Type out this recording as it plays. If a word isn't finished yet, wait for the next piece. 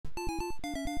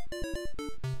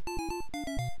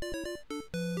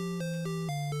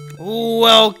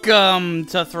Welcome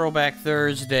to Throwback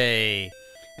Thursday,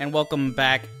 and welcome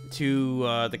back to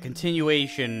the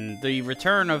continuation, the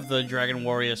return of the Dragon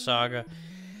Warrior Saga.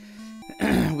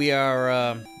 We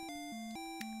are,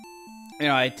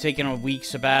 I'd taken a week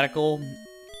sabbatical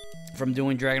from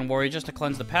doing Dragon Warrior just to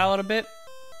cleanse the palate a bit,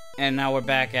 and now we're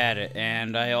back at it.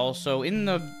 And I also, in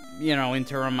the,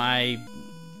 interim, I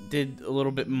did a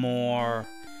little bit more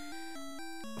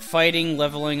fighting,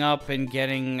 leveling up, and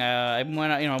getting, I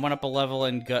went up a level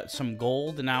and got some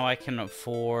gold, and now I can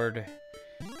afford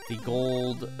the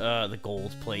gold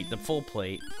plate, the full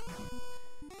plate.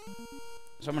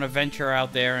 So I'm gonna venture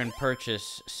out there and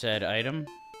purchase said item.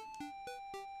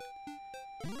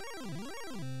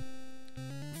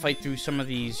 Fight through some of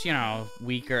these,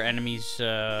 weaker enemies,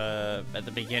 at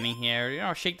the beginning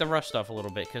here. Shake the rust off a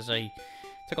little bit, because I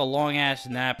took a long-ass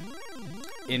nap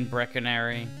in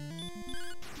Brecconary.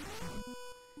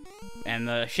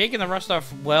 And shaking the rust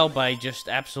off well by just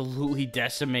absolutely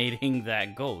decimating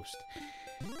that ghost.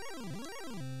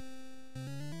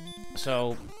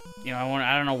 So, I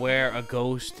don't know where a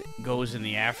ghost goes in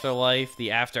the afterlife,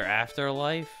 the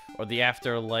afterlife, or the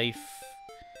afterlife,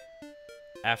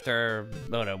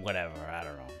 whatever, I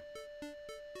don't know.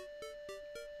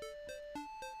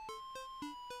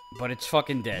 But it's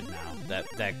fucking dead now,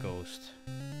 that ghost.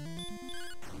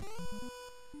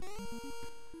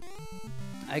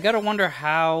 I gotta wonder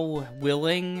how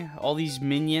willing all these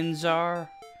minions are.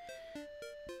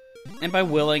 And by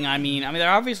willing, I mean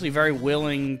they're obviously very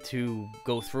willing to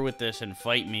go through with this and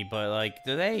fight me, but, like,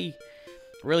 do they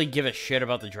really give a shit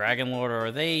about the Dragon Lord, or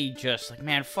are they just like,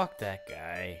 man, fuck that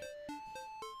guy?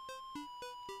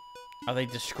 Are they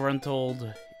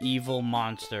disgruntled, evil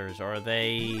monsters, or are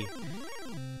they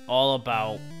all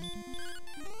about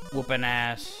whooping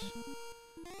ass,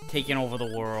 taking over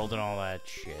the world, and all that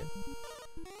shit?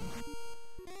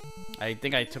 I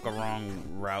think I took a wrong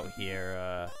route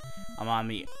here. I'm on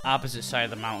the opposite side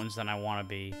of the mountains than I want to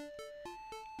be.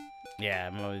 Yeah,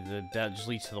 that just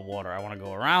leads to the water. I want to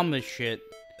go around this shit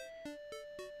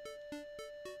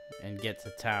and get to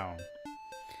town.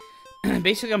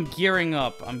 Basically, I'm gearing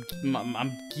up. I'm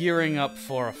gearing up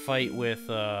for a fight with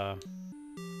the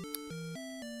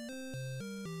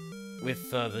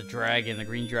dragon, the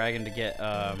green dragon, to get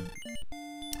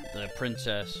the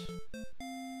princess.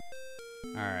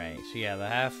 Alright, so yeah, the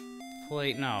half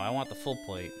plate. No, I want the full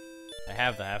plate. I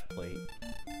have the half plate.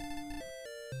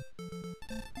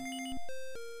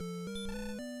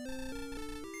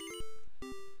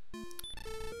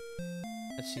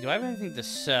 Let's see, do I have anything to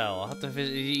sell? I'll have to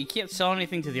visit. You can't sell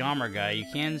anything to the armor guy. You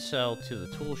can sell to the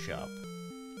tool shop,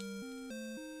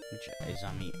 which is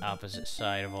on the opposite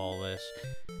side of all this.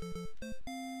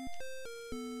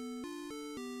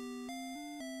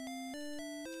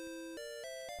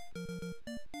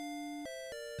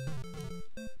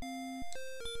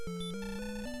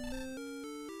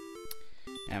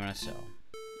 I'm gonna sell.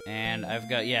 And I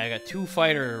got two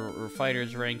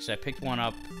fighters ranks. I picked one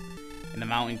up in the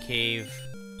mountain cave.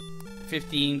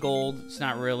 15 gold. It's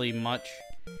not really much.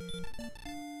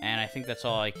 And I think that's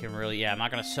all I can really... Yeah, I'm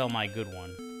not gonna sell my good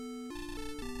one.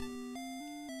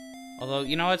 Although,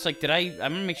 it's like, I'm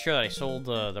gonna make sure that I sold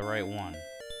the right one.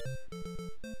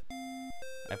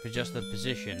 I've adjusted the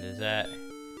position. Is that...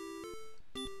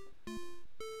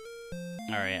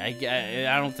 Alright,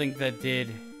 I don't think that did...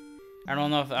 I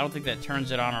don't think that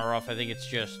turns it on or off. I think it's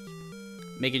just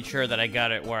making sure that I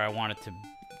got it where I want it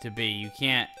to be. You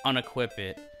can't unequip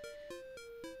it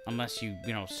unless you,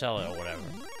 sell it or whatever.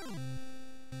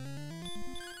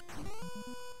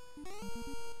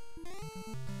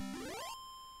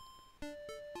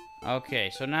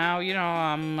 Okay, so now,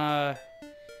 I'm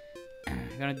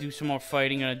gonna do some more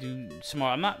fighting.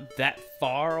 I'm not that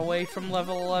far away from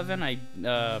level 11.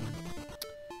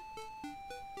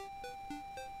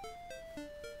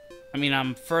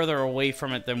 I'm further away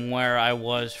from it than where I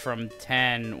was from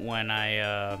 10 when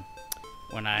I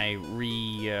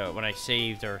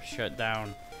saved or shut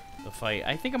down the fight.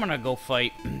 I think I'm gonna go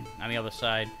fight on the other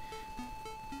side,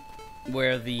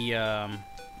 where the no,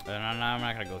 I'm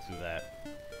not gonna go through that.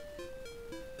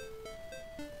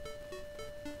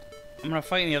 I'm gonna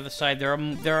fight on the other side. There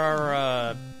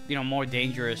are more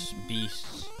dangerous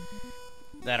beasts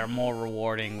that are more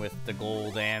rewarding with the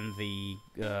gold and the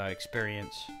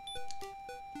experience.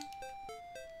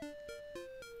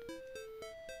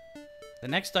 The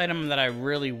next item that I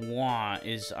really want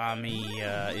is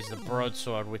the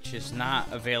broadsword, which is not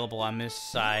available on this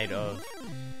side of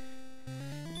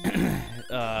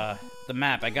the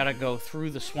map. I gotta go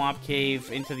through the swamp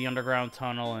cave into the underground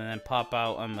tunnel and then pop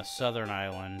out on the southern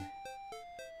island.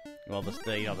 well,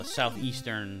 the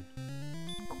southeastern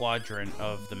quadrant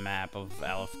of the map of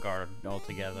Alfgard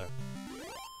altogether.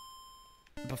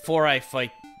 Before I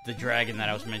fight the dragon that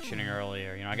I was mentioning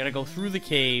earlier, I gotta go through the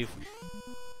cave,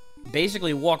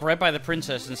 basically walk right by the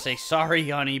princess and say, "Sorry,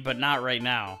 honey, but not right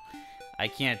now. I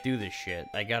can't do this shit.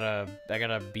 I gotta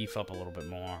beef up a little bit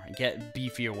more. Get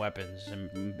beefier weapons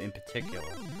in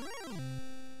particular."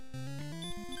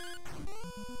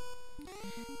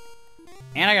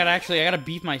 And I gotta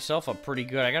beef myself up pretty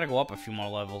good. I gotta go up a few more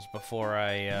levels before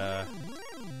I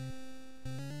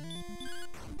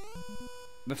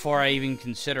even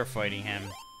consider fighting him.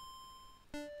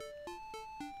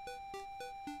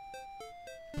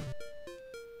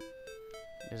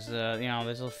 There's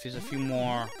there's a few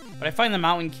more, but I find the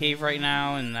mountain cave right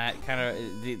now, and that kind of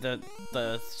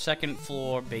the second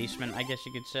floor basement, I guess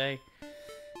you could say,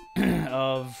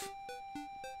 of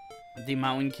the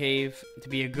mountain cave to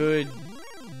be a good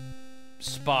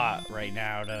spot right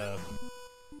now to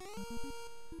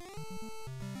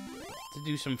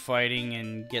do some fighting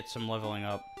and get some leveling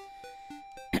up.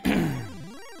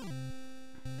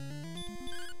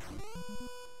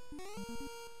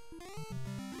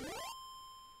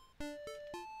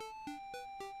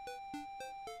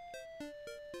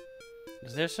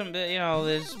 There's some, and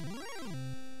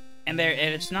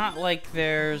it's not like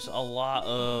there's a lot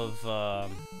of, I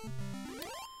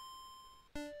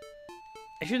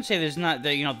shouldn't say there's not,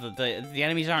 the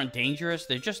enemies aren't dangerous,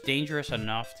 they're just dangerous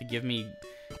enough to give me,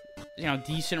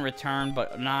 decent return,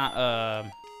 but not,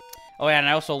 oh yeah, and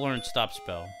I also learned Stop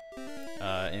Spell,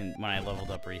 when I leveled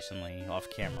up recently, off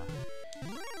camera.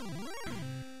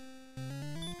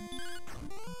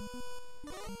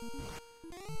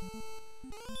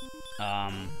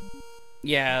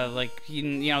 Yeah, like,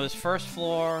 this first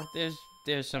floor,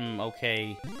 there's some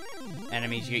okay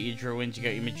enemies. You got your druids, you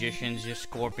got your magicians, your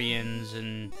scorpions,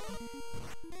 and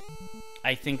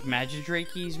I think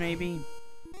Magidrakes, maybe?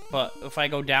 But if I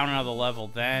go down another level,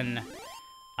 then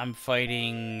I'm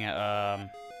fighting,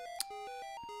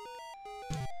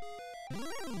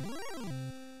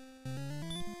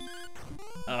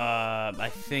 I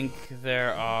think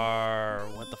there are,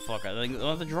 what the fuck, I think,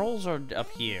 the Drolls are up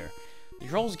here. The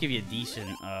Drolls give you decent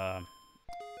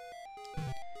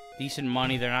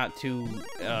money. They're not too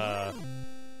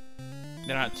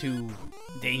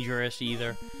dangerous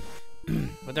either.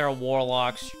 But there are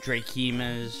warlocks,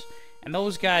 Drakeemas, and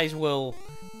those guys will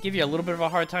give you a little bit of a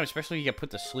hard time, especially if you get put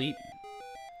to sleep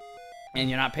and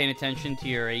you're not paying attention to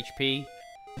your HP.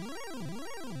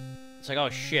 It's like, oh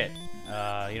shit,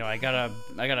 I gotta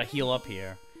heal up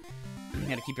here. You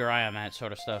gotta keep your eye on that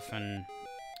sort of stuff. And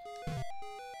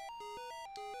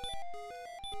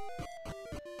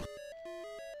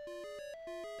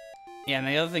yeah, and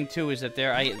the other thing too is that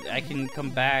I can come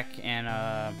back and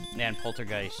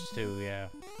poltergeists too, yeah.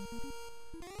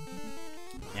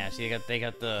 Yeah, see they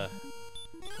got the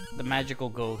magical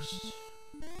ghosts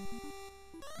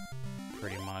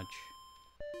pretty much.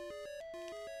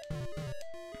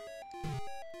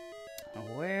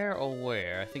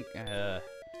 Where? I think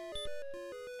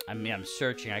I'm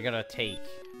searching. I gotta take,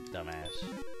 dumbass.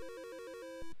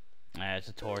 It's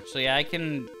a torch. So yeah, I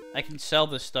can sell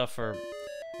this stuff for.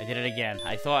 I did it again.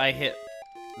 I thought I hit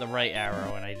the right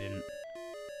arrow and I didn't.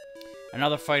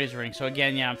 Another fighter's ring. So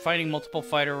again, yeah, I'm fighting multiple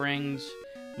fighter rings,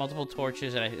 multiple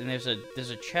torches, and there's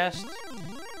a chest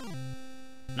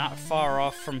not far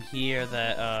off from here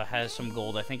that has some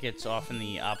gold. I think it's off in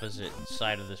the opposite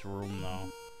side of this room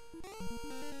though.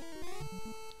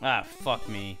 Ah, fuck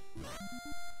me.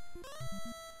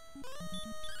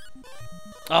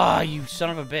 Ah, you son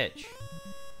of a bitch.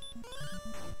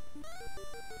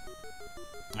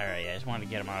 Alright, yeah, I just wanted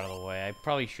to get him out of the way. I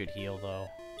probably should heal, though.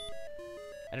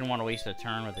 I didn't want to waste a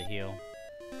turn with a heal.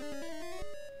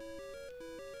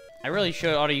 I really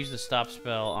ought to use the stop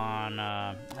spell on,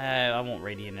 I won't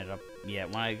radiant it up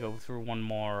yet. When I go through one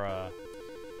more,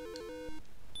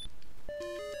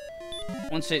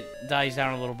 once it dies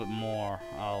down a little bit more,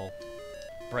 I'll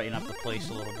brighten up the place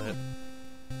a little bit.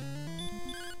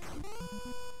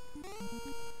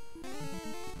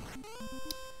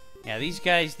 Yeah, these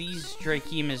guys, these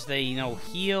Drakeemas, they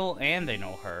heal and they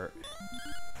know hurt.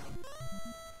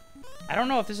 I don't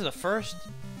know if this is the first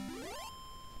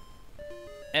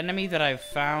enemy that I've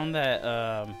found that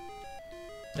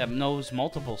that knows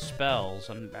multiple spells.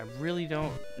 I really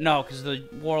don't. No, because the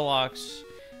warlocks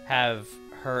have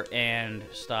hurt and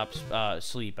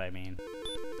sleep. I mean.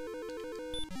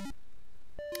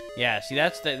 Yeah, see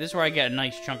this is where I get a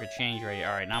nice chunk of change right here.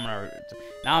 All right, now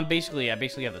I basically have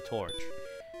the torch.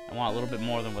 I want a little bit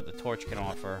more than what the torch can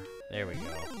offer. There we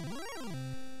go.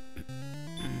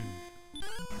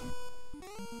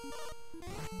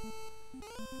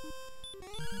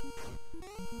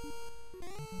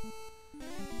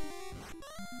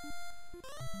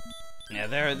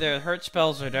 Yeah, their hurt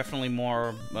spells are definitely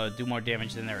more do more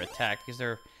damage than their attack because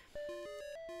they're.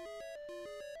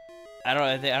 I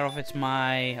don't know if it's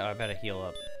my. Oh, I better heal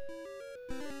up.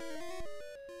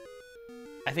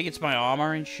 I think it's my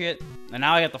armor and shit. And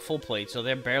now I got the full plate, so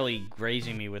they're barely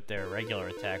grazing me with their regular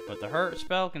attack. But the hurt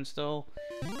spell can still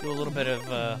do a little bit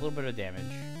of damage.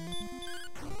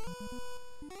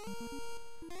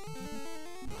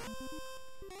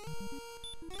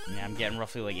 Yeah, I'm getting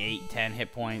roughly like 8-10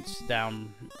 hit points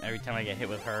down every time I get hit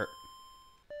with hurt.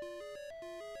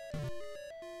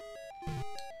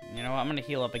 You know what, I'm gonna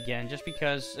heal up again just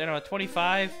because, you know, at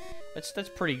 25, that's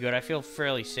pretty good. I feel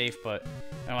fairly safe, but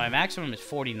you know, my maximum is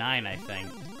 49, I think.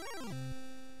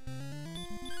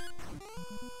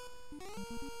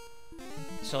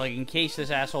 So like in case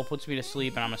this asshole puts me to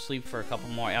sleep and I'm asleep for a couple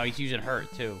more. Oh, he's using hurt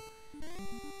too.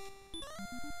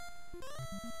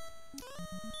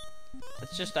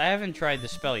 It's just I haven't tried the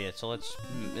spell yet, so let's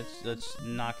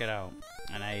knock it out.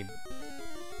 And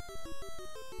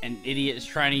an idiot is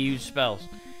trying to use spells.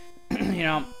 You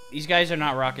know, these guys are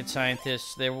not rocket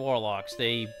scientists. They're warlocks.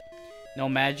 They know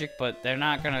magic, but they're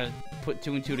not gonna put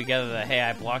 2 and 2 together that, hey,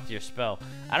 I blocked your spell.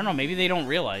 I don't know, maybe they don't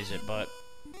realize it, but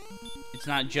it's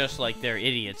not just like they're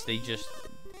idiots. They just...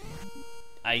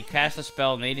 I cast a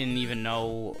spell and they didn't even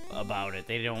know about it.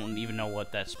 They don't even know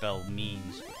what that spell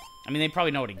means. I mean, they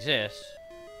probably know it exists,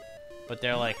 but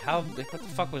they're like, what the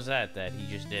fuck was that he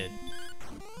just did?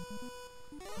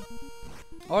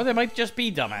 Or they might just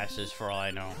be dumbasses, for all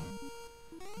I know.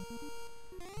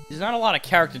 There's not a lot of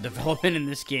character development in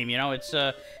this game, you know? It's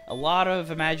a lot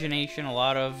of imagination, a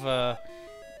lot of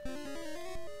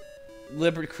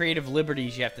creative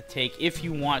liberties you have to take if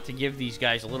you want to give these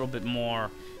guys a little bit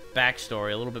more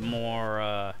backstory, a little bit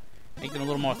more, make them a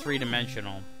little more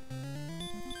three-dimensional.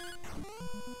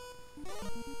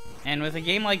 And with a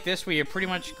game like this where you're pretty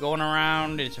much going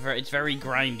around, it's very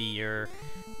grindy.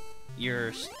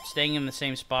 You're staying in the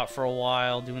same spot for a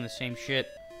while, doing the same shit.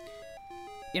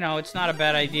 You know, it's not a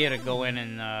bad idea to go in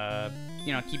and,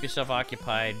 you know, keep yourself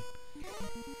occupied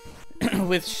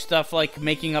with stuff like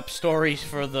making up stories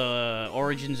for the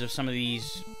origins of some of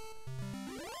these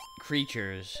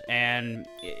creatures. And,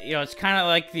 you know, it's kind of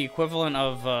like the equivalent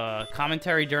of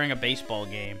commentary during a baseball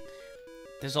game.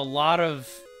 There's a lot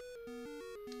of...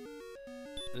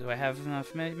 Do I have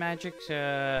enough magic?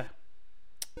 Yeah,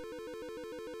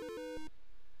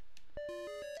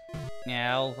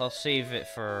 I'll save it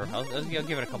for... I'll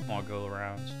give it a couple more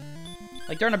go-arounds.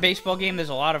 Like, during a baseball game, there's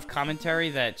a lot of commentary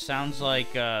that sounds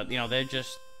like, you know, they're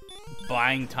just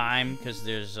buying time, because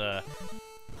there's,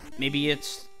 maybe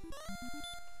it's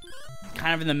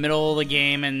kind of in the middle of the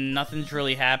game, and nothing's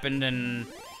really happened, and...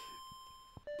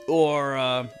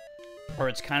 Or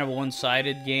it's kind of a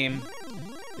one-sided game.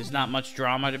 There's not much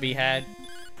drama to be had.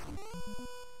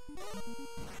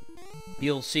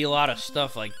 You'll see a lot of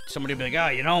stuff like somebody will be like, oh,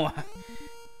 you know,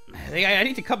 I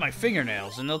need to cut my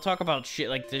fingernails, and they'll talk about shit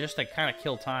like they're just to kind of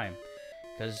kill time,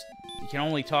 because you can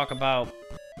only talk about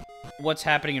what's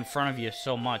happening in front of you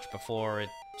so much before it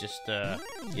just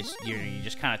you're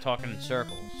just kind of talking in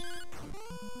circles.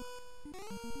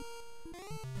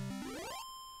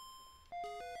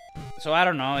 So I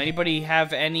don't know. Anybody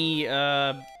have any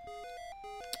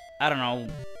I don't know.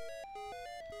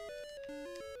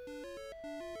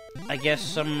 I guess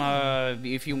some,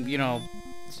 if you know,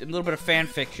 a little bit of fan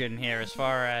fiction here as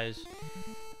far as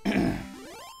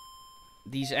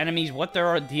these enemies, what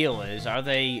their deal is. Are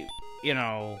they, you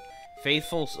know,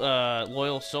 faithful,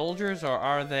 loyal soldiers, or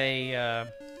are they,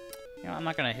 you know, I'm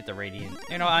not gonna hit the Radiant.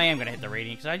 You know, I am gonna hit the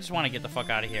Radiant, because I just want to get the fuck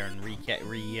out of here and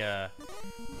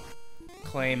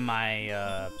claim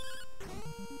my,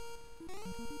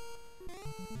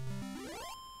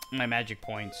 my magic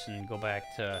points and go back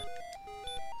to...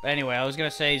 Anyway, I was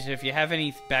gonna say is if you have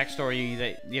any backstory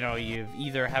that, you know, you've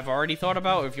either have already thought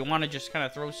about, or if you want to just kind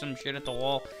of throw some shit at the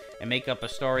wall and make up a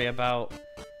story about...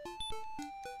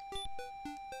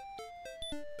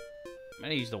 I'm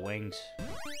gonna use the wings.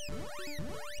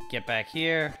 Get back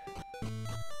here.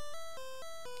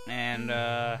 And,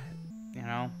 you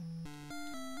know,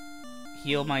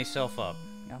 heal myself up.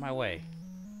 Get out of my way.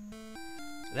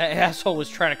 That asshole was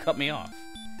trying to cut me off.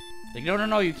 Like,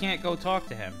 no, you can't go talk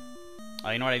to him. Oh,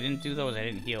 you know what I didn't do, though, is I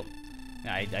didn't heal.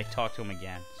 I talked to him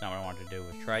again. It's not what I wanted to do.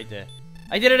 I tried to...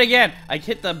 I did it again! I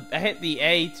hit the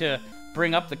A to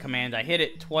bring up the command. I hit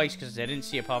it twice because I didn't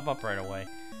see it pop up right away.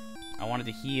 I wanted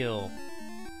to heal.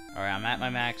 Alright, I'm at my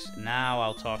max. Now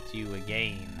I'll talk to you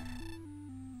again.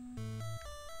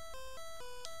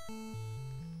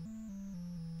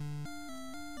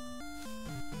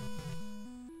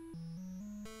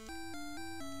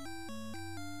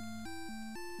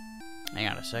 Hang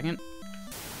on a second.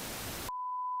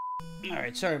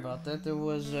 Alright, sorry about that. There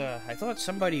was, I thought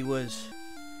somebody was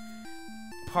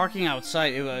parking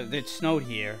outside. It snowed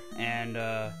here, and,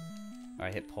 I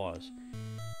hit pause.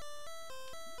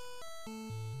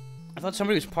 I thought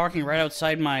somebody was parking right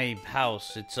outside my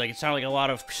house. It's like, it sounded like a lot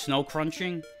of snow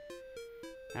crunching.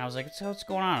 And I was like, what's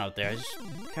going on out there? I was just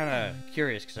kind of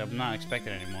curious, because I'm not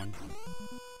expecting anyone.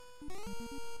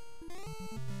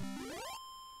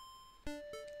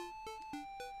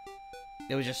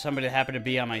 It was just somebody that happened to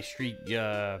be on my street,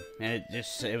 and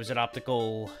it was an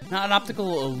not an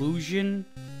optical illusion,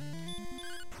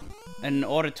 an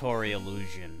auditory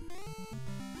illusion.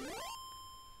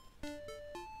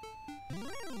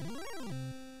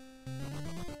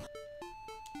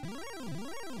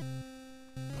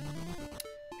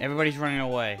 Everybody's running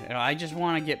away. You know, I just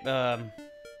want to get, I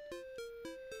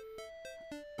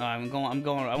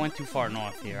went too far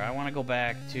north here. I want to go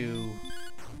back to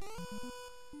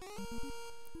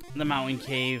the mountain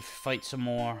cave, fight some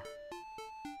more.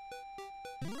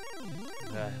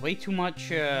 Way too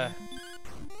much, of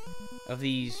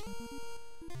these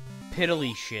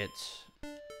piddly shits.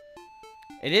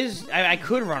 It is, I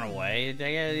could run away,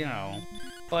 you know,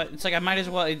 but it's like I might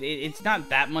as well, it's not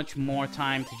that much more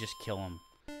time to just kill them.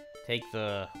 Take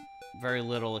the very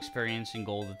little experience and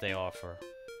gold that they offer.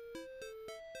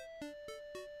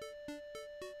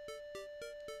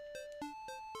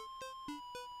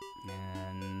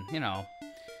 And, you know,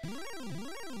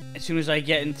 as soon as I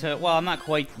get into... Well, I'm not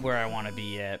quite where I want to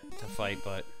be yet to fight,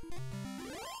 but...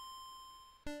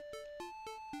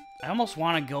 I almost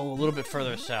want to go a little bit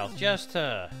further south, just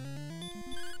to...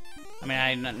 I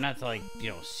mean, not to, like,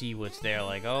 you know, see what's there,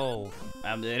 like, oh,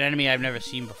 an enemy I've never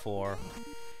seen before.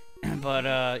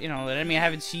 But, you know, an enemy I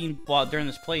haven't seen during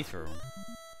this playthrough.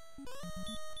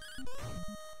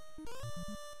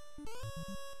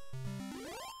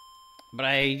 But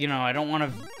you know, I don't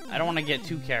want to get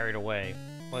too carried away.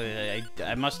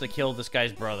 I must have killed this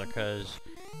guy's brother, because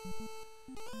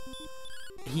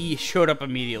he showed up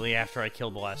immediately after I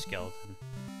killed the last skeleton.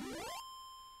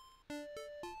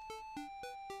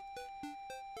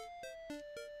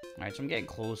 Alright, so I'm getting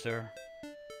closer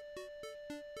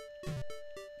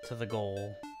to the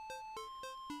goal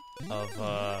of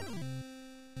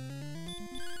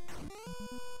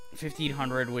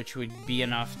 1500, which would be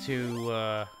enough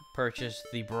to purchase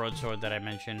the broadsword that I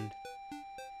mentioned.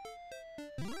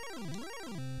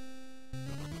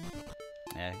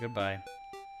 Yeah, goodbye.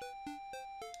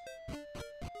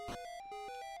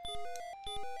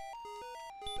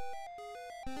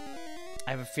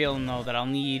 I have a feeling, though, that I'll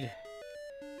need...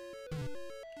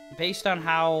 Based on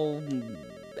how...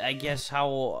 I guess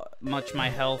how much my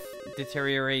health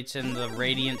deteriorates and the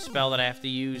radiant spell that I have to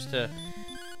use to...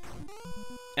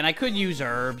 And I could use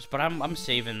herbs, but I'm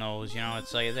saving those, you know,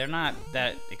 it's like, they're not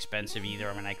that expensive either.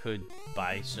 I mean, I could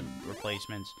buy some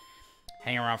replacements,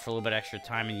 hang around for a little bit extra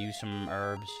time and use some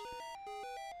herbs.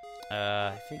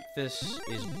 I think this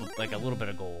is, like, a little bit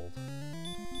of gold.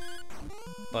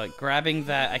 But grabbing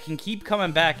that, I can keep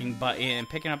coming back and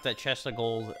picking up that chest of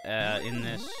gold in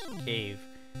this cave.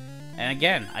 And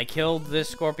again, I killed this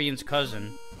scorpion's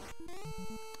cousin.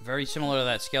 Very similar to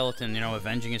that skeleton, you know,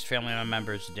 avenging his family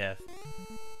member's death.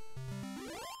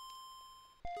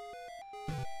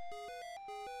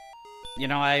 You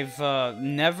know, I've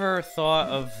never thought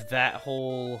of that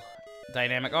whole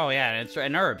dynamic. Oh, yeah,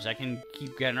 and herbs. I can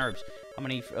keep getting herbs. How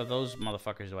many of those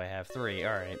motherfuckers do I have? 3.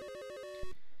 Alright.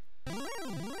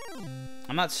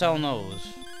 I'm not selling those.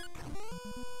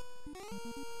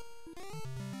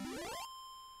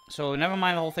 So, never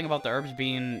mind the whole thing about the herbs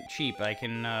being cheap. I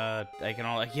can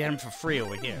get them for free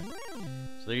over here.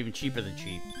 So they're even cheaper than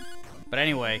cheap. But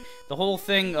anyway, the whole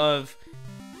thing of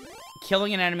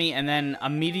killing an enemy and then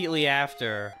immediately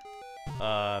after,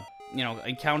 you know,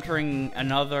 encountering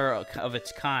another of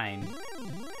its kind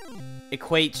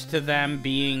equates to them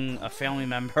being a family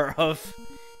member of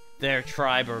their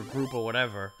tribe or group or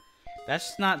whatever.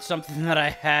 That's not something that I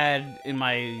had in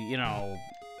my, you know,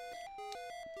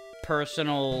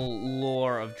 personal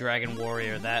lore of Dragon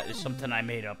Warrior. That is something I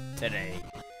made up today.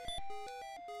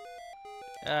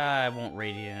 I won't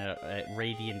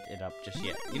radiant it up just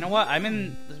yet. You know what? I'm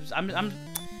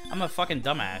a fucking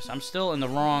dumbass. I'm still in the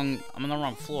wrong. I'm on the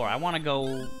wrong floor. I want to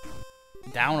go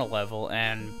down a level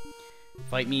and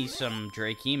fight me some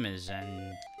Drakeemas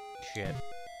and shit.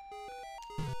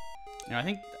 You know, I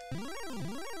think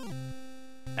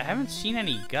I haven't seen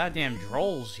any goddamn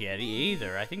Drolls yet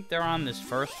either. I think they're on this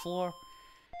first floor.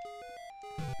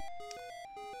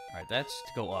 Alright, that's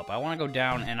to go up. I want to go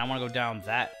down, and I want to go down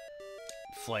that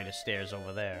flight of stairs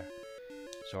over there.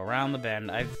 So around the bend,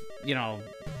 I've, you know,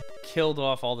 killed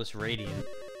off all this radiant.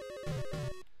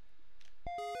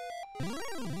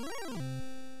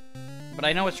 But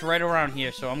I know it's right around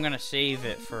here, so I'm gonna save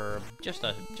it for just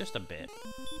a bit.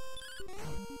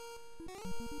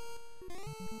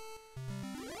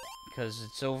 Because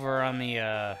it's over on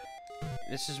the,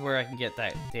 this is where I can get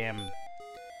that damn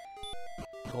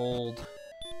gold,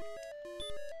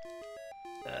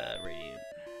 radiant.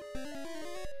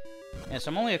 Yeah, so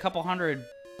I'm only a couple $100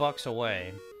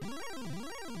 away.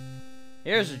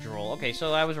 Here's a droll. Okay,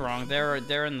 so I was wrong.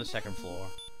 They're in the second floor.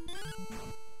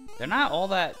 They're not all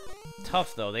that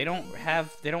tough though. They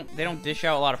don't dish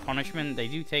out a lot of punishment. They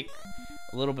do take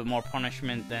a little bit more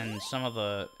punishment than some of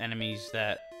the enemies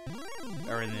that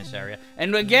are in this area.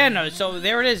 And again, so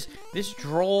there it is. This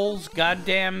droll's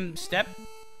goddamn stepson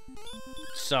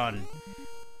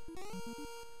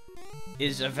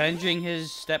is avenging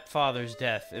his stepfather's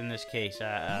death in this case.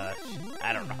 I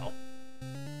don't know.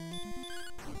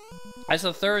 That's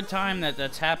the third time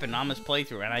that's happened on this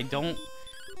playthrough, and I don't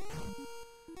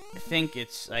think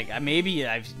it's like maybe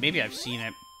I've seen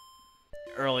it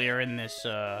earlier in this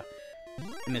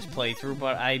playthrough,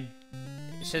 but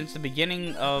since the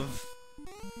beginning of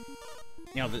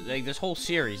this whole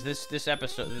series, this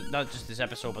episode, not just this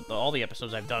episode, but all the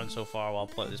episodes I've done so far while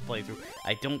this playthrough,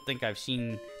 I don't think I've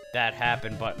seen that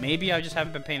happen, but maybe I just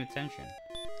haven't been paying attention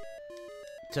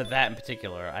to that in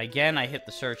particular. Again, I hit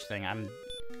the search thing.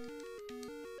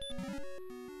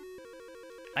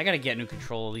 I gotta get new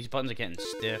control. These buttons are getting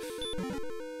stiff. A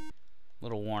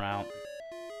little worn out.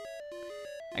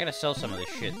 I gotta sell some of this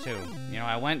shit, too.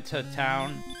 I went to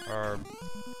town, or...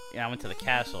 I went to the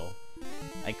castle.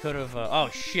 I could have, oh,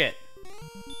 shit!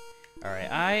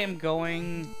 Alright, I'm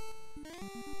gonna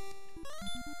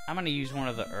use one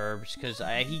of the herbs, because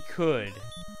he could.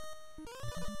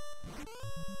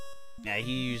 Yeah,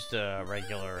 he used a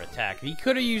regular attack. He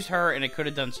could have used her, and it could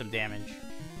have done some damage.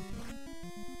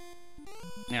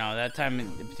 That time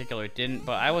in particular it didn't,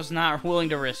 but I was not willing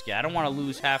to risk it. I don't want to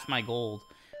lose half my gold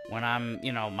when I'm,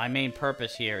 my main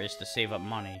purpose here is to save up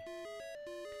money.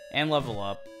 And level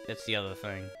up. That's the other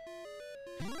thing.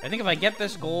 I think if I get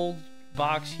this gold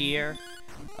box here,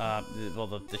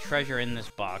 the treasure in this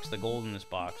box, the gold in this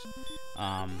box,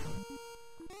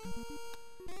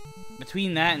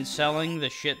 between that and selling the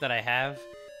shit that I have,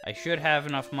 I should have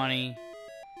enough money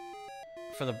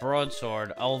for the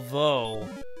broadsword, although...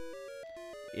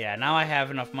 Yeah, now I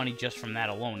have enough money just from that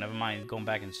alone. Never mind going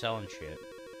back and selling shit.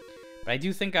 But I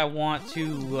do think I want to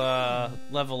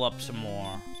level up some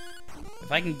more.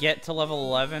 If I can get to level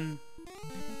 11...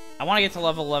 I want to get to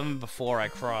level 11 before I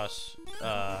cross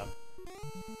to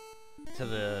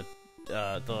the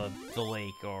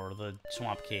lake or the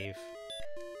swamp cave.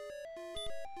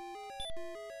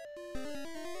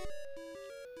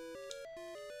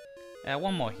 Yeah,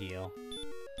 one more heal.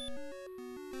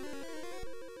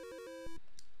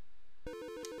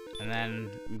 And then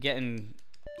I'm getting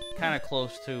kind of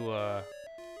close to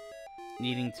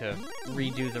needing to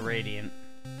redo the Radiant.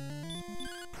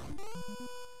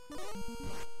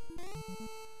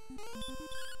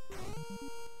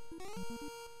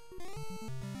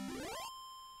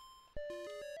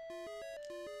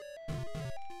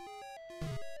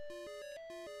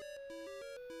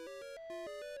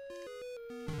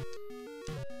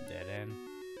 Dead end.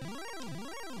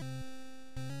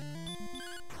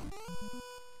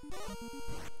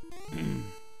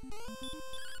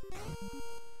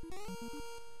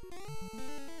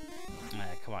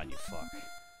 Come on, you fuck.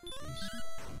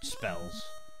 These spells.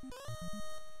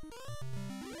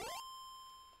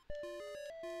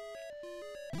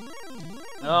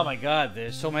 Oh my god,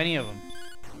 there's so many of them.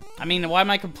 I mean, why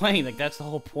am I complaining? Like, that's the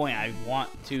whole point. I want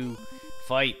to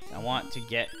fight. I want to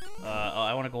get,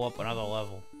 I want to go up another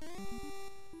level.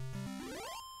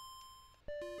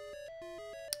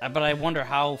 But I wonder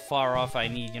how far off I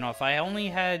need. If I only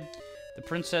had the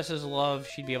princess's love,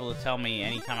 she'd be able to tell me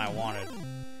anytime I wanted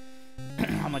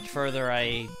how much further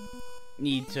I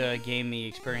need to gain the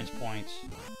experience points.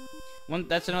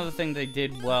 That's another thing they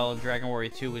did well in Dragon Warrior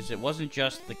 2, is it wasn't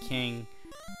just the king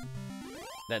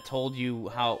that told you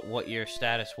what your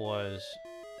status was.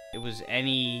 It was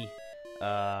any,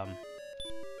 at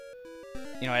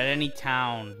any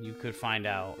town you could find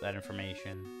out that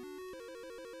information.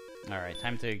 Alright,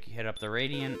 time to hit up the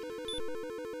Radiant.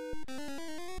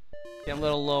 Get a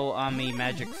little low on the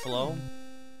magic flow.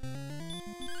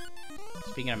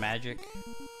 Speaking of magic,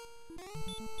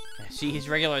 see his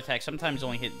regular attack sometimes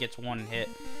only gets one hit.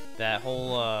 That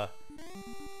whole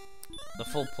the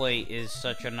full plate is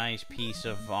such a nice piece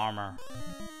of armor.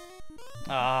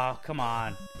 Ah, come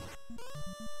on.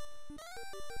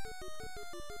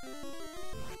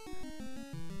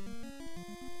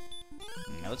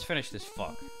 Now let's finish this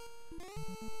fuck.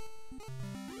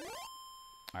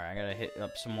 Alright, I gotta hit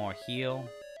up some more heal.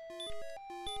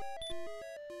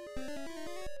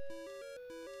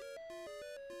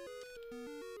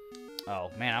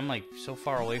 Oh, man, I'm, like, so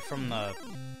far away from the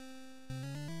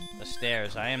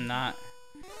stairs. I am not...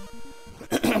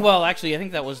 Well, actually, I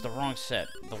think that was the wrong set.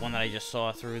 The one that I just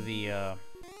saw through the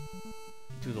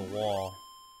wall.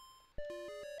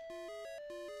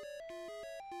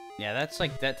 Yeah, that's,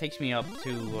 like, that takes me up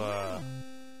to,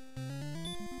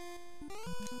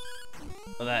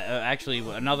 actually,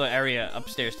 another area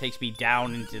upstairs takes me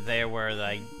down into there where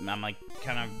I'm like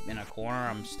kind of in a corner.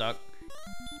 I'm stuck.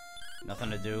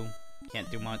 Nothing to do. Can't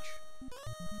do much.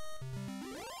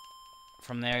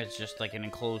 From there, it's just like an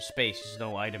enclosed space. There's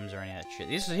no items or any of that shit.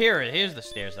 Here's the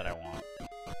stairs that I want.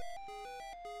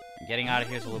 Getting out of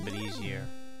here is a little bit easier.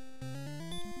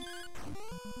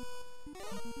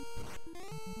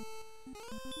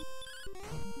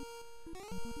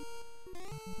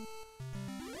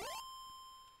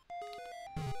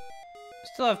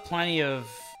 Still have plenty of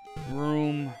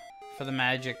room for the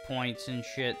magic points and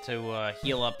shit to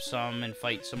heal up some and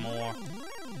fight some more.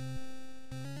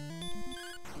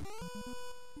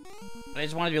 But I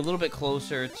just want to be a little bit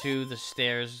closer to the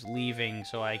stairs leaving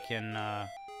so I can,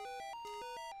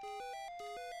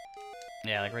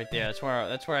 yeah, like right there. That's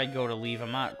where I go to leave.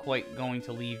 I'm not quite going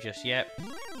to leave just yet.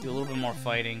 Do a little bit more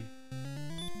fighting.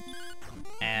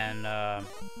 And,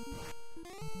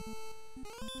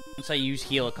 once I use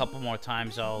heal a couple more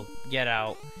times, I'll get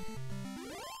out.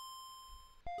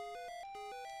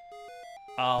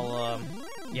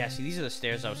 Yeah, see, these are the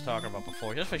stairs I was talking about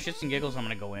before. Just for shits and giggles, I'm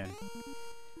gonna go in.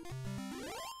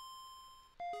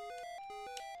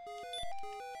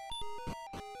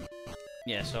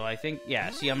 Yeah, so I think, yeah,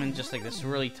 see, I'm in just like this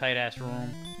really tight-ass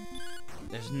room.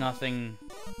 There's nothing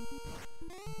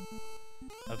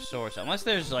of sorts. Unless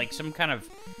there's like some kind of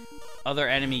other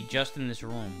enemy just in this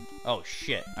room. Oh,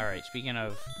 shit. Alright, speaking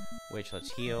of which,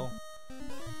 let's heal.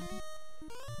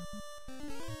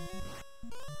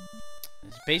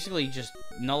 It's basically just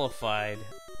nullified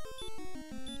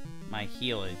my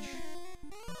healage.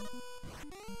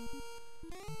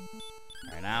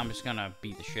 Alright, now I'm just gonna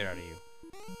beat the shit out of you.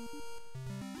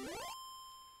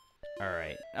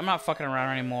 Alright, I'm not fucking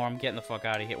around anymore. I'm getting the fuck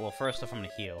out of here. Well, first off, I'm gonna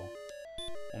heal.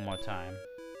 One more time.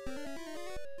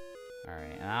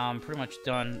 Alright, now I'm pretty much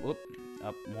done. Whoop,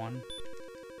 up one.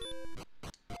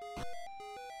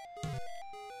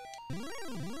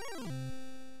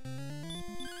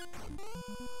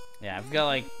 Yeah, I've got,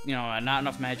 like, you know, not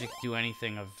enough magic to do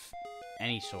anything of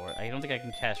any sort. I don't think I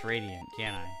can cast Radiant,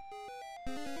 can I?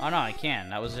 Oh, no, I can.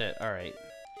 That was it. Alright.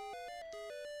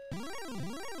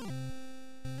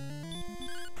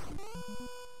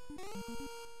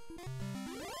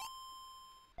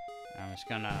 I'm just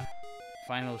gonna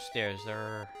find those stairs.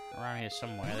 They're around here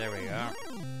somewhere. There we go.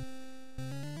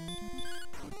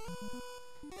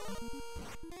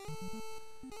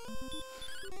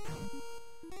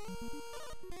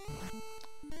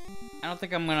 I don't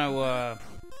think I'm gonna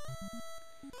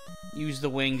use the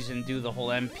wings and do the whole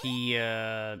MP,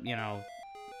 you know,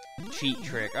 cheat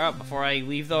trick. Oh, before I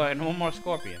leave though, I had one more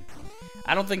scorpion.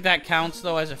 I don't think that counts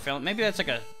though as a film. Maybe that's like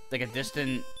a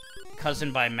distant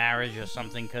cousin by marriage or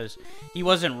something, because he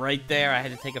wasn't right there. I had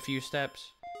to take a few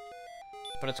steps,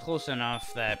 but it's close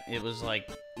enough that it was like,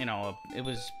 you know,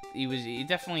 he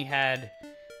definitely had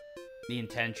the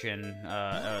intention,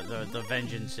 the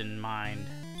vengeance in mind.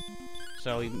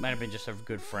 So he might have been just a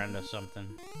good friend or something.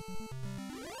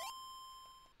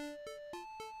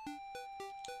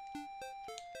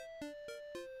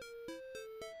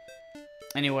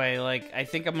 Anyway, like, I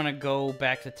think I'm gonna go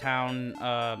back to town.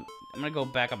 I'm gonna go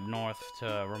back up north to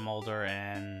Remolder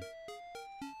and...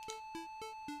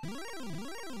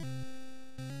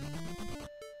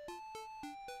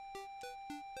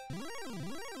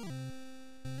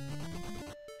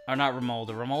 Or not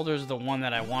Remolder. Remolder is the one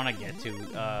that I want to get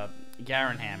to.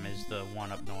 Garanham is the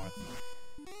one up north.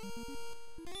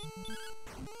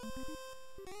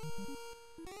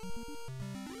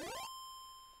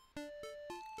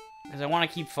 Because I want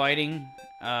to keep fighting.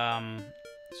 So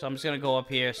I'm just going to go up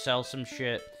here, sell some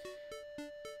shit.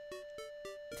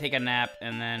 Take a nap,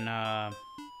 and then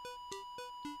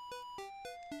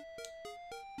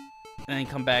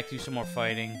come back, do some more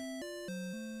fighting.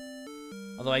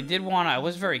 Although I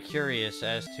was very curious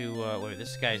as to, wait,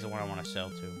 this guy's the one I want to sell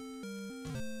to.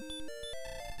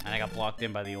 And I got blocked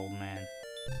in by the old man.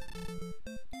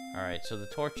 Alright, so the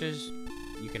torches,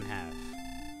 you can have.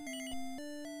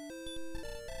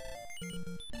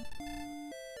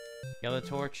 The other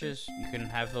torches, you can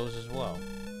have those as well.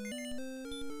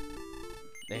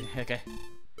 Okay.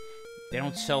 They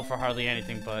don't sell for hardly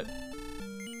anything, but...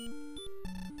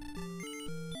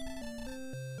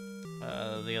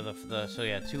 so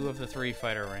yeah, 2 of the 3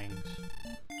 fighter rings.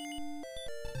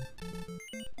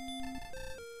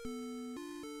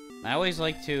 I always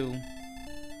like to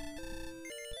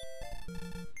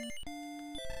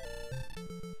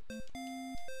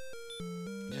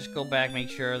just go back, make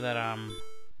sure that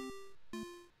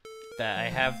that I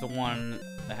have that one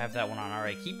on. All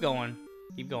right, keep going,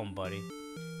 buddy.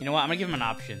 You know what? I'm gonna give him an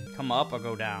option: come up or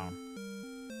go down.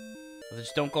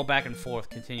 Just don't go back and forth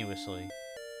continuously.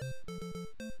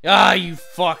 Ah, you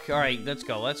fuck! All right, let's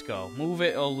go. Move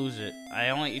it or lose it.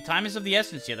 Time is of the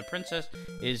essence here. The princess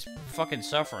is fucking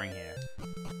suffering here.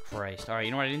 Christ. All right,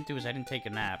 you know what I didn't do is I didn't take a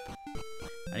nap.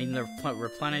 I need to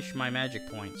replenish my magic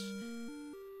points.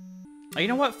 Oh, you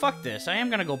know what? Fuck this. I am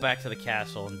gonna go back to the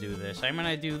castle and do this. I'm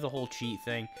gonna do the whole cheat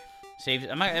thing.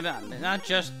 I'm not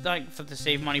just like to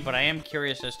save money, but I am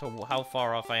curious as to how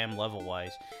far off I am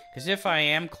level-wise. Because if I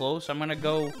am close, I'm gonna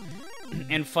go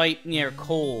and fight near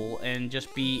Cole and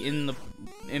just be in the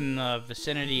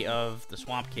vicinity of the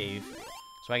swamp cave,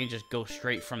 so I can just go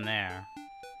straight from there.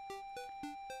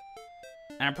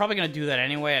 And I'm probably gonna do that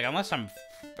anyway, like, unless I'm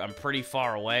pretty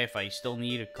far away. If I still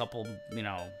need a couple, you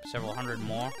know, several hundred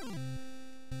more.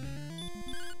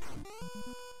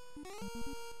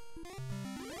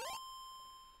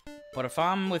 But if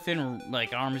I'm within,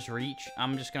 like, arm's reach,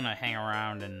 I'm just gonna hang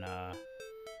around and,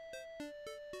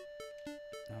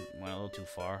 went a little too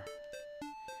far.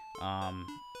 So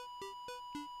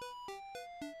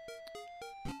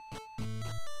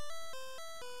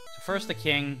first the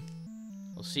king.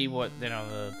 We'll see what, you know,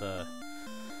 the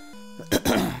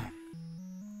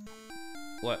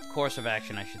what course of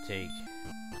action I should take.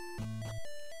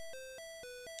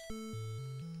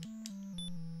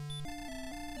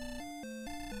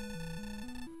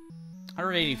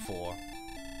 $184.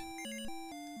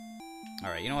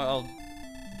 Alright, you know what? I'll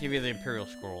give you the Imperial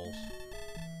Scrolls.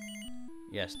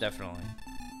 Yes, definitely.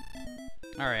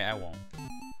 Alright, I won't.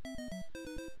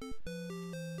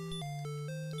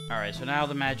 Alright, so now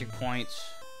the magic points.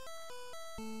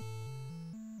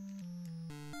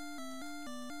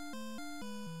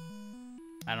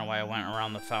 I don't know why I went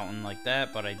around the fountain like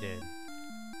that, but I did.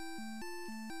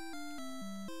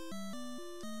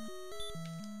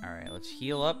 Alright, let's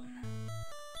heal up.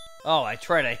 Oh, I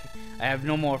tried. I have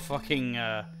no more fucking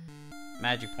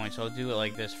magic points, so I'll do it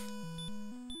like this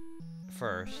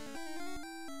first.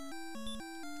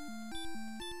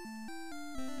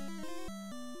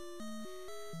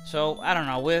 So, I don't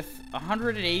know, with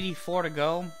 184 to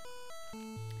go,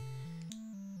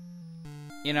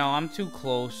 you know, I'm too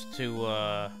close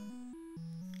to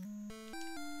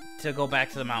go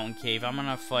back to the mountain cave. I'm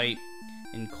gonna fight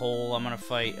in Cole. I'm gonna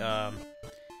fight,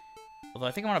 although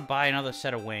I think I'm gonna buy another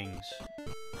set of wings.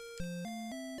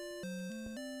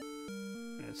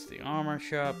 It's the armor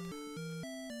shop.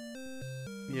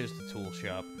 Here's the tool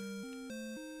shop.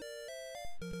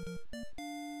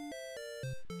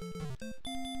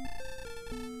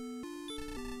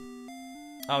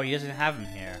 Oh, he doesn't have them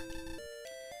here.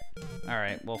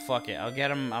 Alright, well, fuck it. I'll get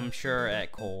them, I'm sure,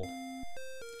 at Cole.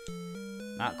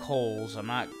 Not Kohl's. I'm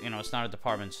not, you know, it's not a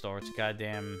department store. It's a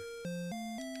goddamn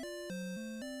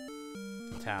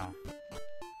town.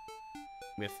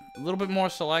 With a little bit more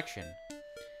selection.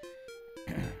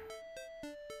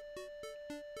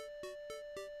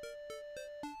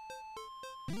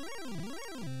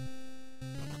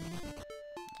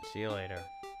 See you later.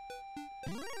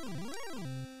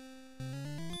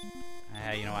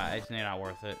 You know what? It's not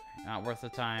worth it. Not worth the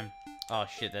time. Oh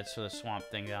shit, that's for the swamp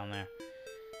thing down there.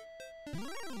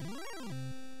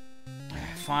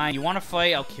 Fine, you want to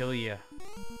fight? I'll kill you.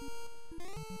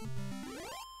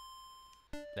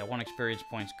 That 1 experience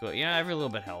point's good. Yeah, every little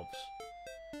bit helps.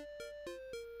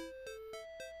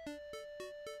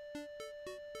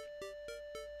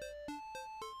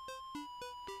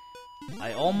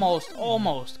 I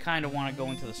almost kind of want to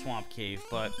go into the swamp cave,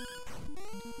 but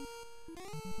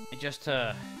just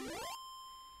to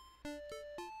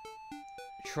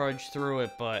trudge through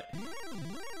it, but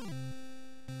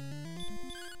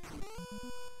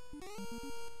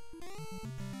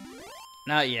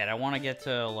not yet. I want to get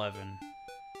to 11.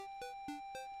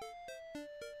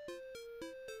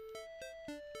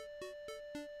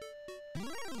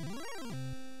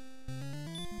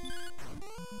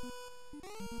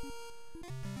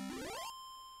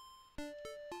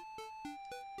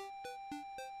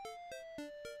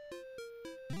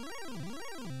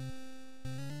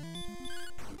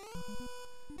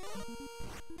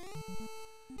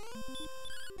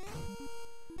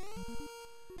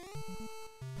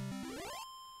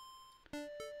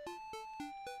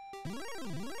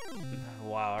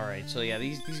 Wow, alright, so yeah,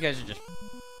 these guys are just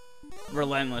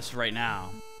relentless right now.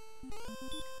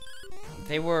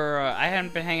 they were, I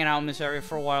hadn't been hanging out in this area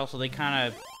for a while, so they kind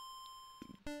of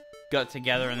got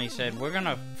together and they said, we're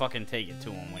gonna fucking take it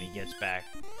to him when he gets back.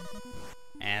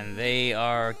 And they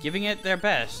are giving it their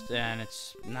best, and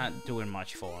it's not doing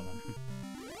much for them.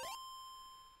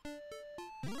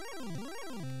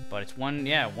 But it's one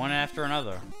after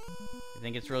another. I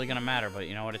think it's really gonna matter, but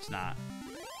you know what? It's not.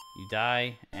 You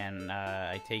die, and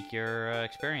I take your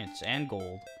experience and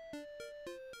gold.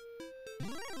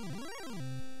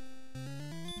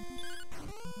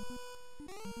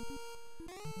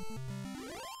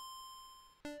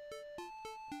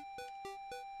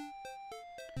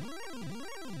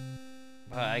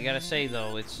 I gotta say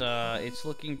though, it's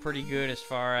looking pretty good as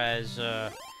far as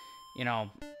you know.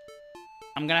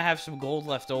 I'm gonna have some gold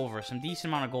left over, some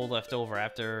decent amount of gold left over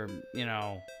after, you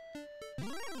know,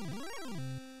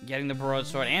 getting the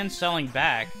broadsword and selling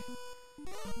back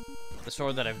the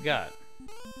sword that I've got.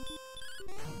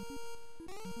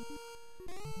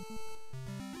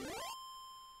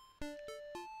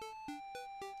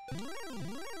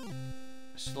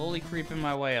 Slowly creeping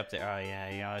my way up there. Oh yeah,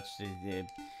 you know, it's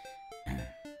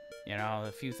you know,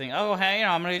 a few things. Oh hey, you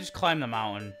know, I'm gonna just climb the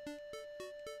mountain.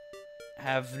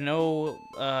 Have no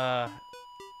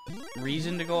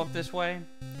reason to go up this way,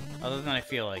 other than I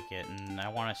feel like it, and I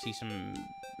want to see some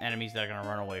enemies that are gonna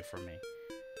run away from me.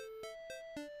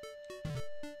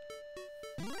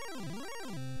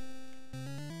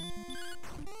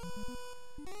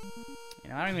 You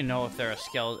know, I don't even know if they're a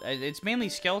skeleton. It's mainly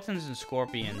skeletons and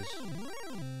scorpions.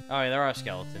 Oh yeah, there are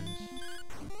skeletons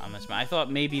on this map. I thought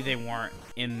maybe they weren't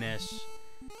in this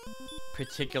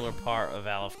particular part of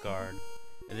Alfgard.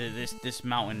 This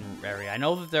mountain area. I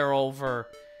know that they're over,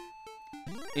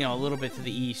 you know, a little bit to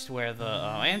the east where the,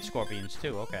 and scorpions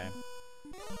too, okay.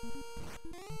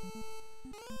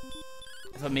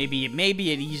 I thought maybe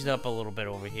it eased up a little bit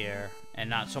over here, and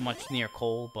not so much near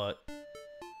coal, but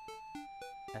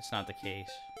that's not the case.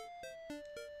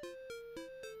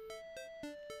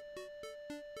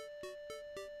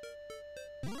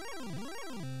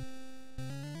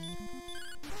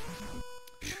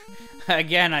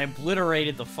 Again, I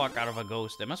obliterated the fuck out of a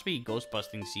ghost. It must be ghost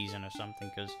busting season or something,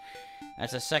 because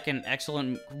that's a second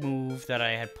excellent move that I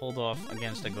had pulled off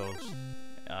against a ghost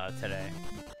today.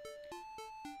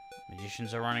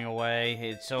 Magicians are running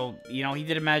away. So, you know, he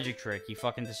did a magic trick. He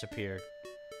fucking disappeared.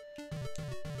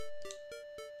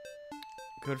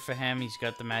 Good for him. He's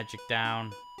got the magic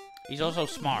down. He's also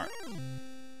smart.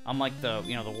 Unlike the,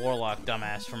 you know, the warlock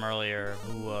dumbass from earlier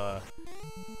who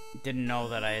didn't know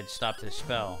that I had stopped his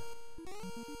spell.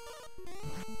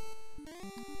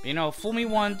 You know, fool me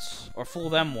once, or fool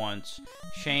them once.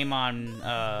 Shame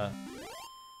on,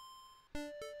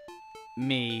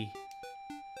 me.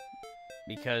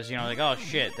 Because, you know, like, oh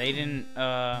shit, they didn't,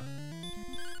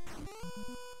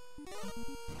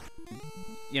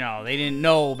 you know, they didn't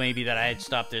know maybe that I had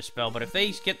stopped their spell. But if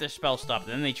they get their spell stopped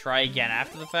and then they try again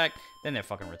after the fact, then they're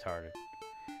fucking retarded.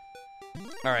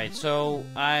 Alright, so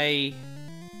I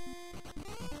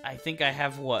think I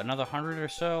have, what, another 100 or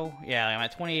so? Yeah, I'm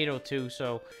at 2802,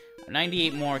 so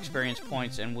 98 more experience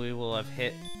points, and we will have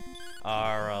hit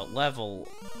our level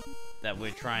that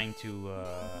we're trying to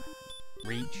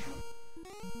reach.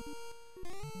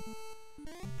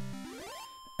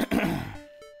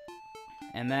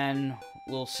 And then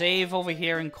we'll save over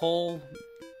here in coal.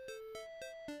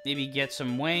 Maybe get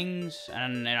some wings,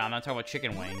 and you know, I'm not talking about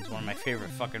chicken wings, one of my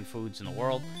favorite fucking foods in the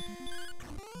world.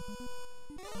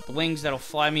 The wings that'll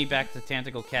fly me back to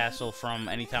Tanticle Castle from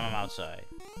anytime I'm outside.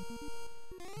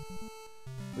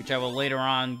 Which I will later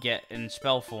on get in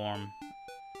spell form.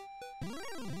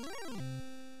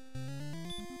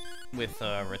 With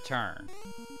return.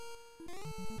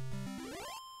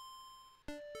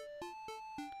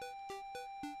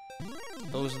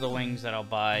 Those are the wings that I'll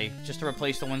buy, just to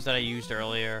replace the ones that I used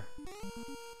earlier.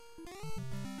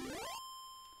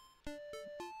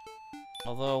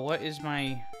 Although, what is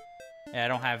my... Yeah, I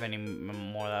don't have any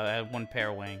more. I have one pair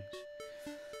of wings.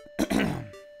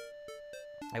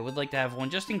 I would like to have one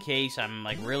just in case I'm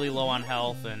like really low on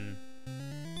health and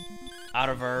out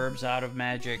of herbs, out of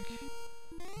magic.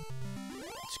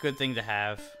 It's a good thing to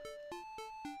have.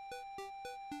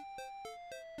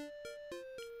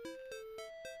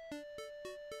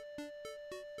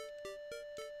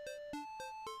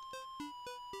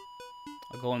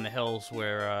 I'll go in the hills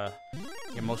where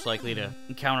you're most likely to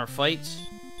encounter fights.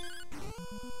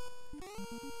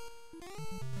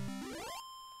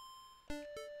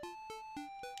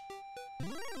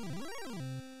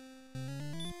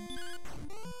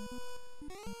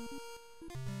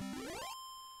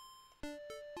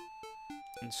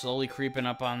 And slowly creeping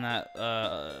up on that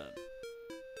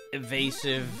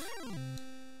evasive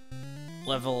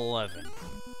Level 11.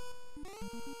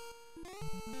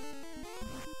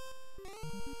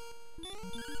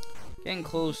 Getting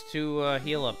close to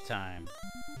heal up time.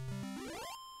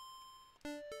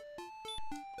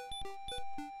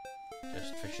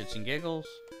 Just for shits and giggles.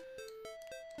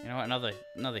 You know what?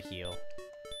 Another heal.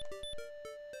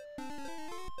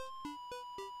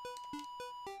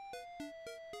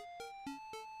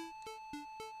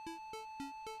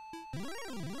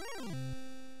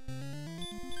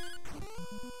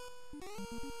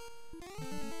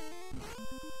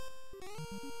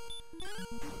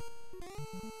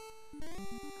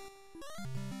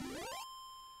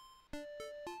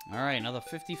 Alright, another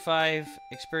 55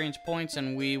 experience points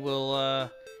and we will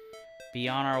be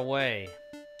on our way.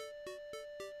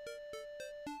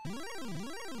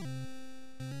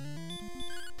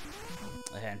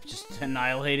 And just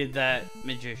annihilated that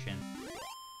magician.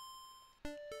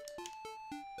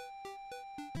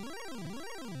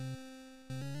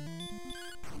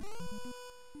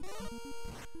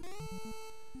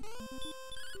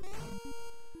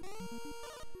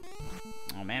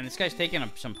 Oh man, this guy's taking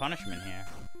some punishment here.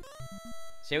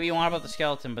 Say what you want about the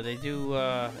skeleton, but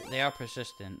they are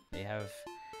persistent. They have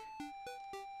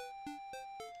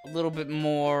a little bit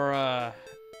more, I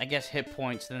guess, hit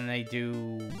points than they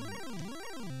do,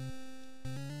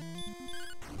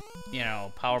 you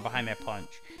know, power behind their punch.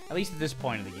 At least at this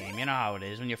point of the game. You know how it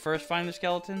is. When you first find the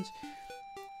skeletons,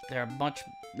 they're much,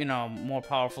 you know, more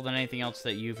powerful than anything else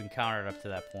that you've encountered up to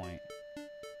that point.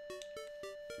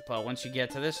 But once you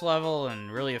get to this level,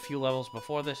 and really a few levels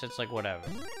before this, it's like, whatever.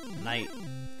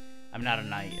 I'm not a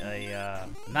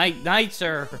knight. Knights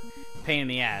are a pain in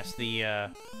the ass. The,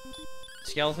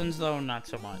 skeletons, though, not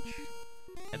so much.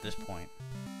 At this point.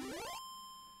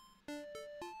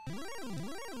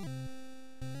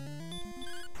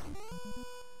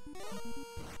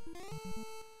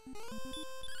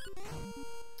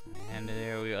 And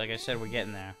there we, like I said, we're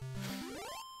getting there.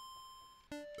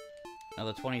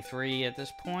 Another 23 at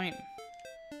this point.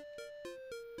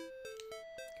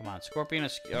 Come on, scorpion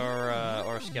or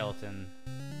a skeleton.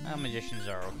 Magicians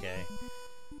are okay.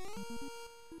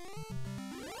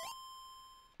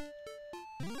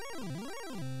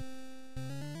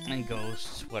 And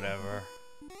ghosts, whatever.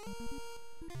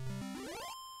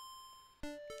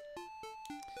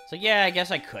 So yeah, I guess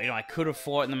I could. You know, I could have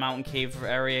fought in the mountain cave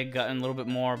area, gotten a little bit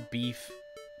more beef,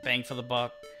 bang for the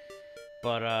buck.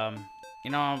 But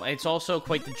you know, it's also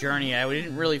quite the journey. I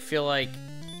didn't really feel like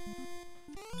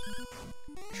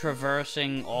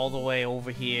traversing all the way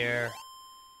over here.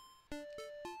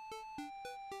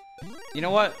 You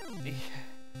know what?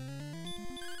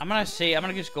 I'm gonna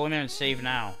just go in there and save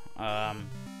now.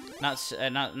 Not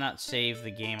save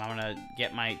the game. I'm gonna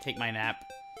take my nap.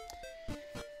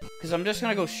 Because I'm just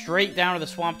gonna go straight down to the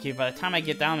swamp cave. By the time I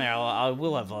get down there, I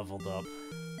will have leveled up.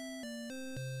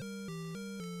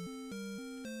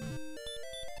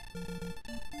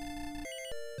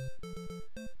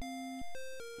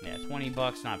 Yeah,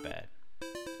 $20, not bad.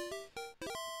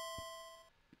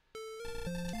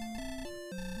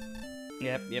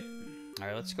 Yep.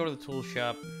 Alright, let's go to the tool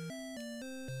shop.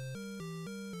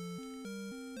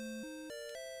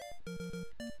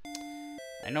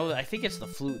 I think it's the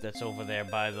flute that's over there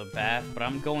by the bath, but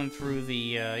I'm going through the,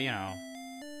 you know,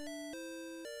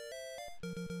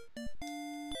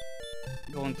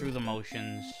 going through the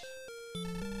motions.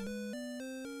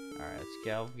 Alright, let's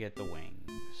go get the wings.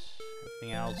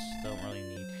 Everything else, don't really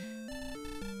need.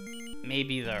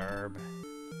 Maybe the herb.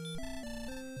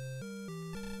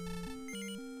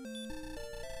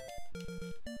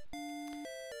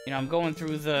 You know, I'm going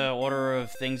through the order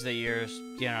of things that you're,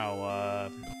 you know,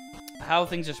 how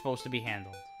things are supposed to be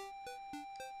handled.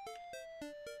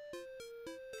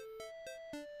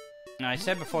 Now, I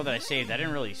said before that I saved. I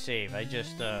didn't really save. I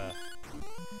just, I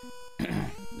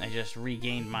just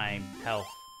regained my health.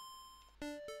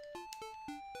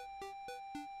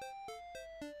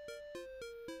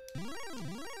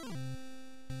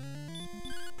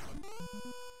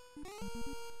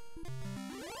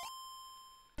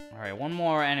 Alright, one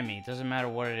more enemy. Doesn't matter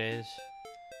what it is.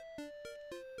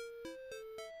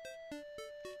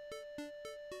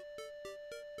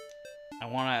 I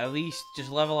want to at least just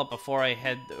level up before I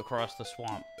head across the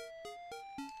swamp.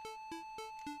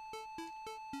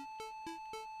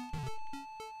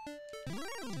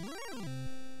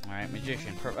 Alright,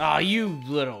 magician. Oh, you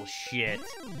little shit.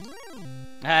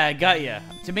 Ah, I got ya.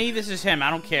 To me, this is him. I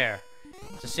don't care.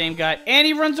 It's the same guy. And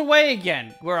he runs away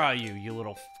again. Where are you, you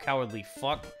little cowardly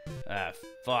fuck? Ah,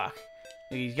 fuck.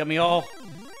 He's got me all...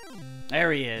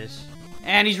 There he is.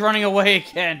 And he's running away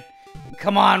again.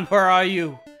 Come on, where are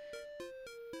you?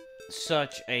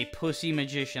 Such a pussy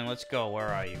magician. Let's go. Where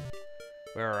are you?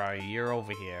 Where are you? You're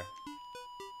over here.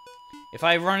 If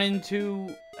I run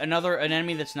into an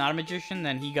enemy that's not a magician,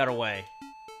 then he got away.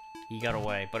 He got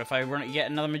away. But if I get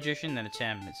another magician, then it's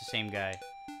him. It's the same guy.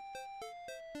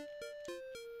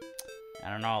 I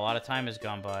don't know. A lot of time has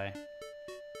gone by.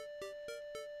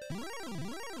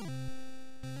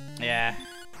 Yeah.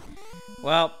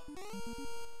 Well,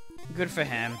 good for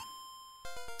him.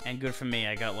 And good for me.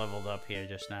 I got leveled up here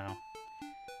just now.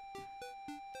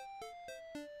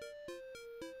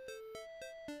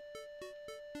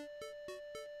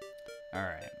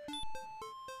 Alright.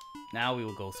 Now we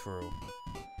will go through.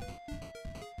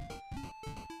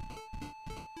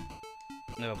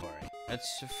 Oh boy.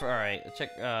 Alright, let's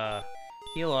check,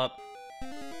 heal up.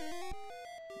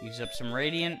 Use up some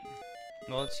radiant.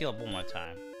 Well, let's heal up one more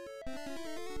time.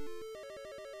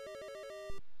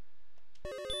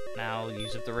 Now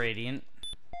use up the radiant.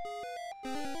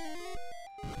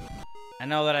 I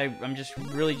know that I'm just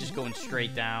really just going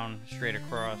straight down, straight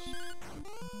across.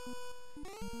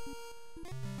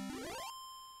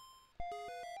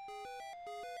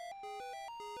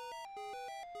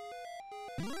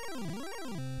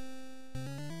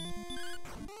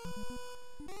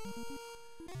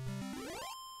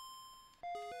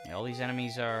 Yeah, all these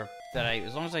enemies are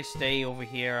as long as I stay over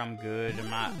here, I'm good. I'm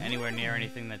not anywhere near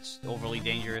anything that's overly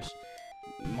dangerous.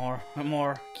 More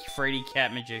fraidy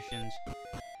cat magicians.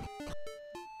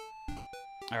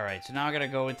 Alright, so now I gotta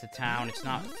go into town. It's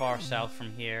not far south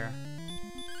from here.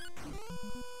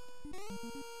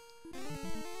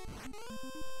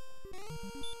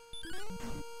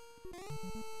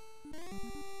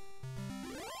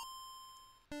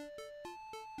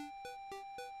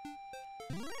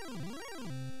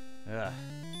 Ugh.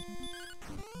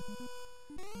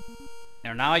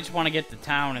 Now I just want to get to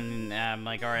town, and I'm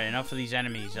like, alright, enough of these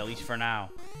enemies, at least for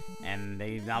now. And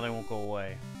now they won't go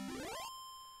away.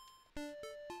 Now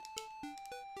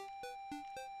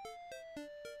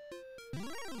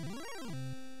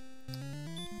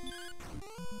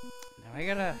I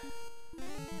gotta...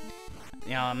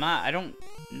 You know, I don't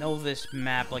know this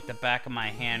map like the back of my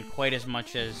hand quite as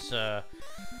much as, you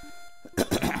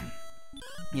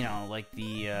know, like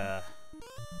the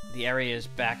areas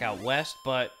back out west,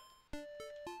 but...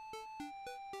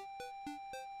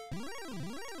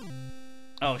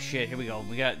 Oh shit, here we go.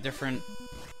 We got different...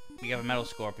 We have a metal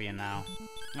scorpion now.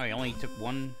 Oh, he only took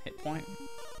 1 hit point?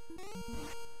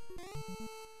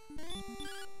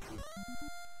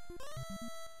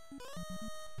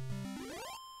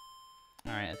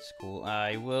 Alright, that's cool.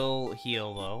 I will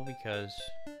heal, though, because...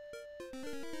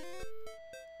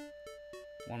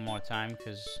 One more time,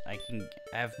 because I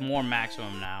have more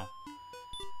maximum now.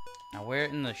 Now, where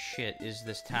in the shit is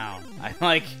this town?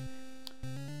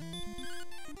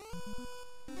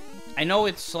 I know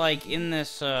it's, like, in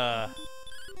this,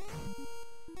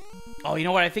 Oh, you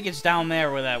know what? I think it's down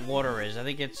there where that water is. I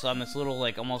think it's on this little,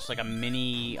 like, almost like a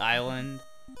mini island.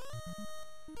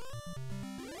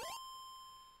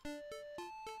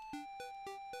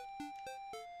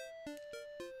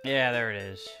 Yeah, there it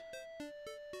is.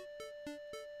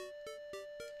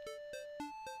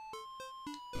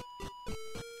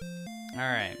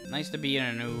 Alright, nice to be in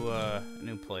a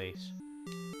new place.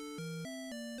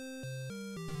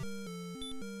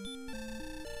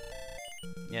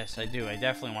 Yes, I do. I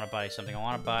definitely want to buy something. I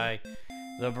want to buy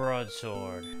the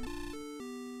broadsword.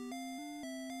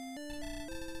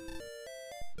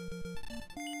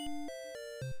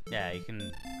 Yeah, you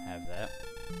can have that.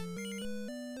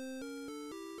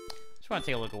 Just want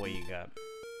to take a look at what you got.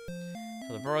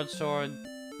 So the broadsword,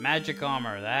 magic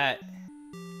armor,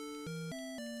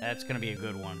 that's gonna be a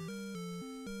good one.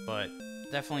 But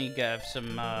definitely got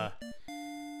some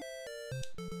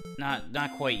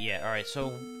not quite yet. Alright,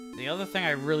 so the other thing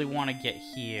I really want to get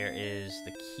here is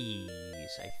the keys.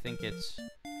 I think it's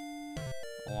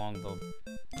along the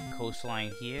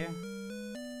coastline here.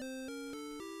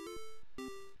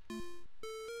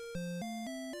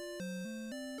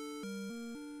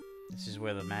 This is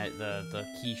where the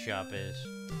key shop is.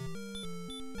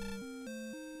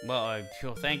 Well,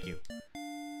 sure, thank you.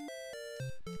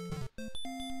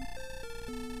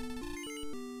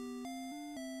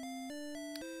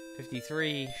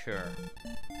 $53, sure.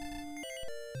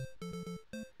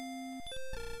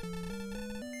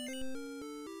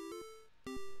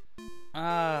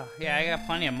 Yeah, I got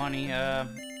plenty of money.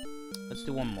 Let's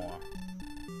do one more.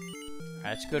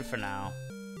 That's good for now.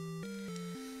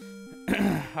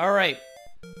 Alright.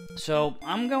 So,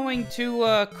 I'm going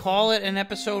to, call it an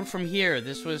episode from here.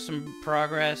 This was some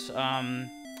progress. I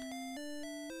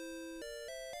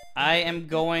am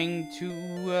going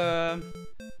to,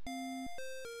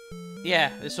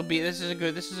 yeah, this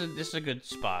is a good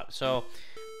spot. So,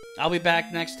 I'll be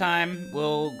back next time.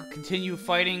 We'll continue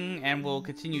fighting, and we'll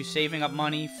continue saving up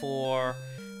money for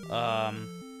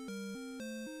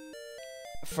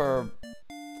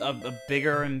a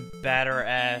bigger and badder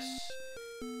ass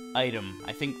item.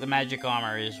 I think the magic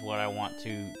armor is what I want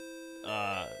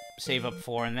to save up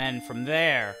for, and then from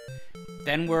there,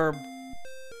 then we're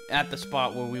at the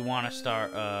spot where we want to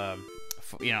start,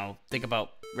 you know, think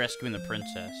about rescuing the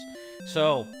princess.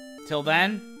 So, till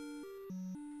then,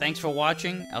 thanks for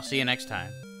watching. I'll see you next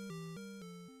time.